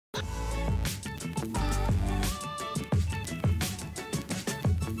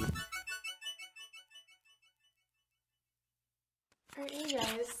Alright, hey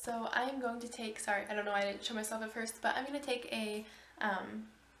guys, so I'm going to take, sorry, I don't know why I didn't show myself at first, but I'm going to take a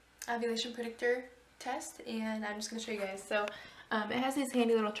ovulation predictor test, and I'm just going to show you guys. So it has these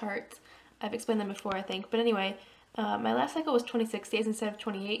handy little charts. I've explained them before, I think, but anyway, my last cycle was 26 days instead of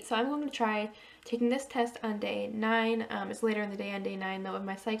 28, so I'm going to try taking this test on day 9. It's later in the day on day 9 though of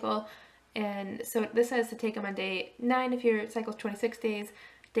my cycle, and so this says to take them on day 9 if your cycle is 26 days,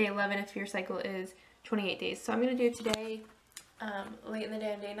 day 11 if your cycle is 28 days. So I'm going to do today late in the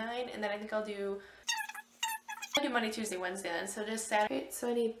day on day 9, and then I think I'll do Monday, Tuesday, Wednesday then, so just Saturday. So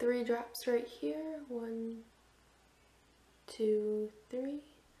I need 3 drops right here, 1, 2, 3,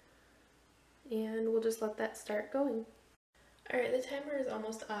 and we'll just let that start going. Alright, the timer is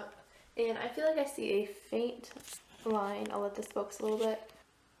almost up, and I feel like I see a faint line. I'll let this focus a little bit.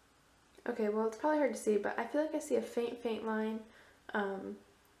 Okay, well it's probably hard to see, but I feel like I see a faint line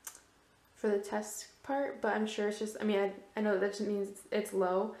for the test part, but I'm sure it's just, I mean, I know that just means it's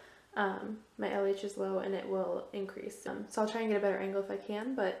low. My LH is low and it will increase. So I'll try and get a better angle if I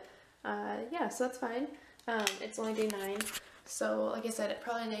can, but yeah, so that's fine. It's only day 9. So like I said,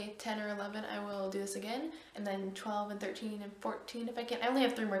 probably day 10 or 11 I will do this again, and then 12 and 13 and 14 if I can. I only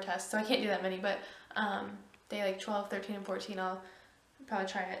have 3 more tests, so I can't do that many, but day like 12, 13, and 14 I'll probably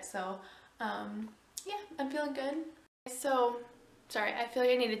try it. So yeah, I'm feeling good. So sorry, I feel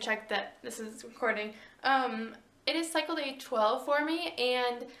like I need to check that this is recording. It is cycle day 12 for me,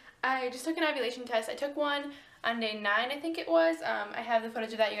 and I just took an ovulation test. I took one on day 9, I think it was. I have the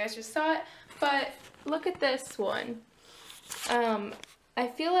footage of that, you guys just saw it. But look at this one. I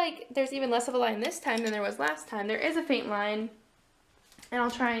feel like there's even less of a line this time than there was last time. There is a faint line, and I'll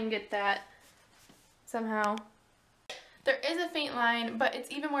try and get that somehow. There is a faint line, but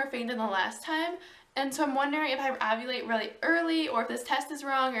it's even more faint than the last time. And so I'm wondering if I ovulate really early, or if this test is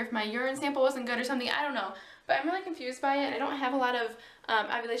wrong, or if my urine sample wasn't good or something. I don't know. But I'm really confused by it. I don't have a lot of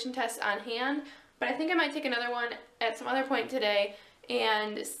ovulation tests on hand, but I think I might take another one at some other point today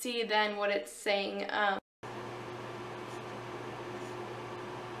and see then what it's saying.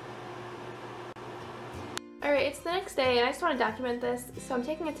 Alright, it's the next day and I just want to document this. So I'm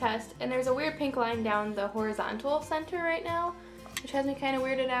taking a test, and there's a weird pink line down the horizontal center right now, which has me kind of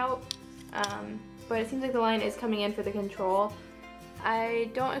weirded out. But it seems like the line is coming in for the control. I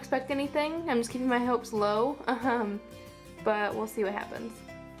don't expect anything. I'm just keeping my hopes low, but we'll see what happens.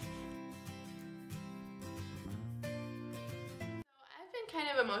 So I've been kind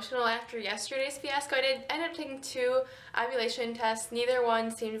of emotional after yesterday's fiasco. I ended up taking 2 ovulation tests. Neither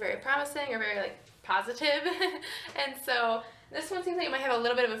one seemed very promising or very positive. And so this one seems like it might have a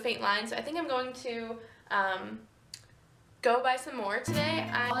little bit of a faint line, so I think I'm going to go buy some more today.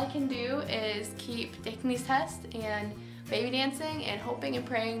 All I can do is keep taking these tests and baby dancing and hoping and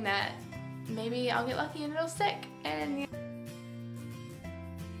praying that maybe I'll get lucky and it'll stick. And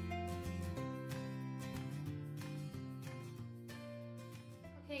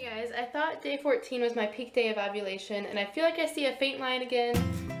okay guys, I thought day 14 was my peak day of ovulation, and I feel like I see a faint line again.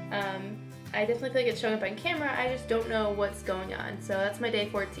 I definitely feel like it's showing up on camera. I just don't know what's going on. So that's my day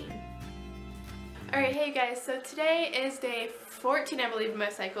 14. Alright, hey guys, so today is day 14, I believe, of my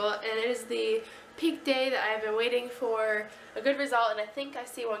cycle, and it is the peak day that I've been waiting for a good result, and I think I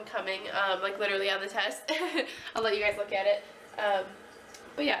see one coming, like literally on the test. I'll let you guys look at it.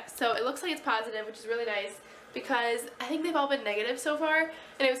 But yeah, so it looks like it's positive, which is really nice, because I think they've all been negative so far,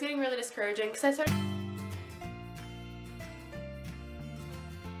 and it was getting really discouraging, because I started...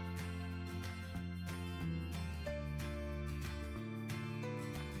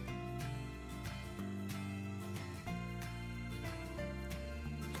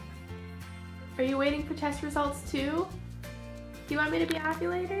 Are you waiting for test results too? Do you want me to be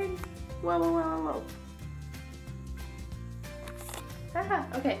ovulated? Whoa, whoa, whoa, whoa, whoa. Ah,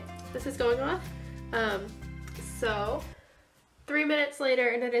 okay, this is going off. So 3 minutes later,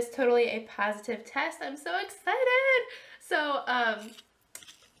 and it is totally a positive test. I'm so excited. So,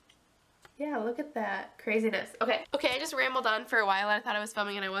 yeah, look at that craziness. Okay, I just rambled on for a while. I thought I was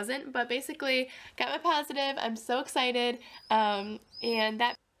filming and I wasn't, but basically got my positive. I'm so excited, and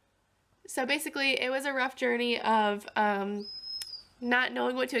that. So basically, it was a rough journey of not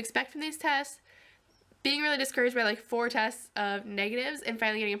knowing what to expect from these tests, being really discouraged by like 4 tests of negatives, and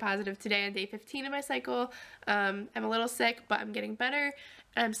finally getting a positive today on day 15 of my cycle. I'm a little sick, but I'm getting better.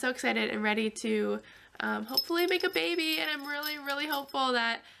 I'm so excited and ready to hopefully make a baby, and I'm really, really hopeful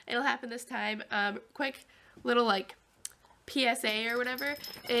that it'll happen this time. Quick little PSA or whatever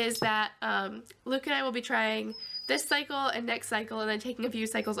is that Luke and I will be trying this cycle and next cycle, and then taking a few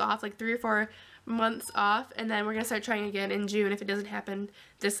cycles off, like 3 or 4 months off, and then we're going to start trying again in June if it doesn't happen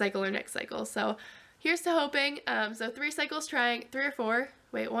this cycle or next cycle. So here's to hoping. So 3 cycles trying, 3 or 4.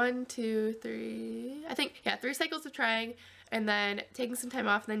 Wait, 1, 2, 3. I think, yeah, 3 cycles of trying, and then taking some time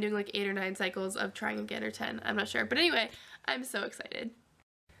off, and then doing like 8 or 9 cycles of trying again, or 10. I'm not sure. But anyway, I'm so excited.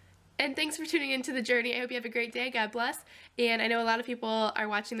 And thanks for tuning into the journey. I hope you have a great day. God bless. And I know a lot of people are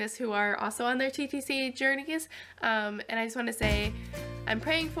watching this who are also on their TTC journeys. And I just want to say, I'm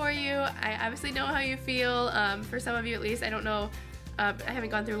praying for you. I obviously know how you feel. For some of you at least, I don't know. I haven't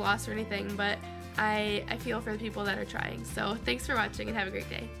gone through loss or anything, but I feel for the people that are trying. So thanks for watching and have a great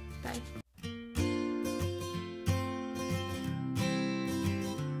day. Bye.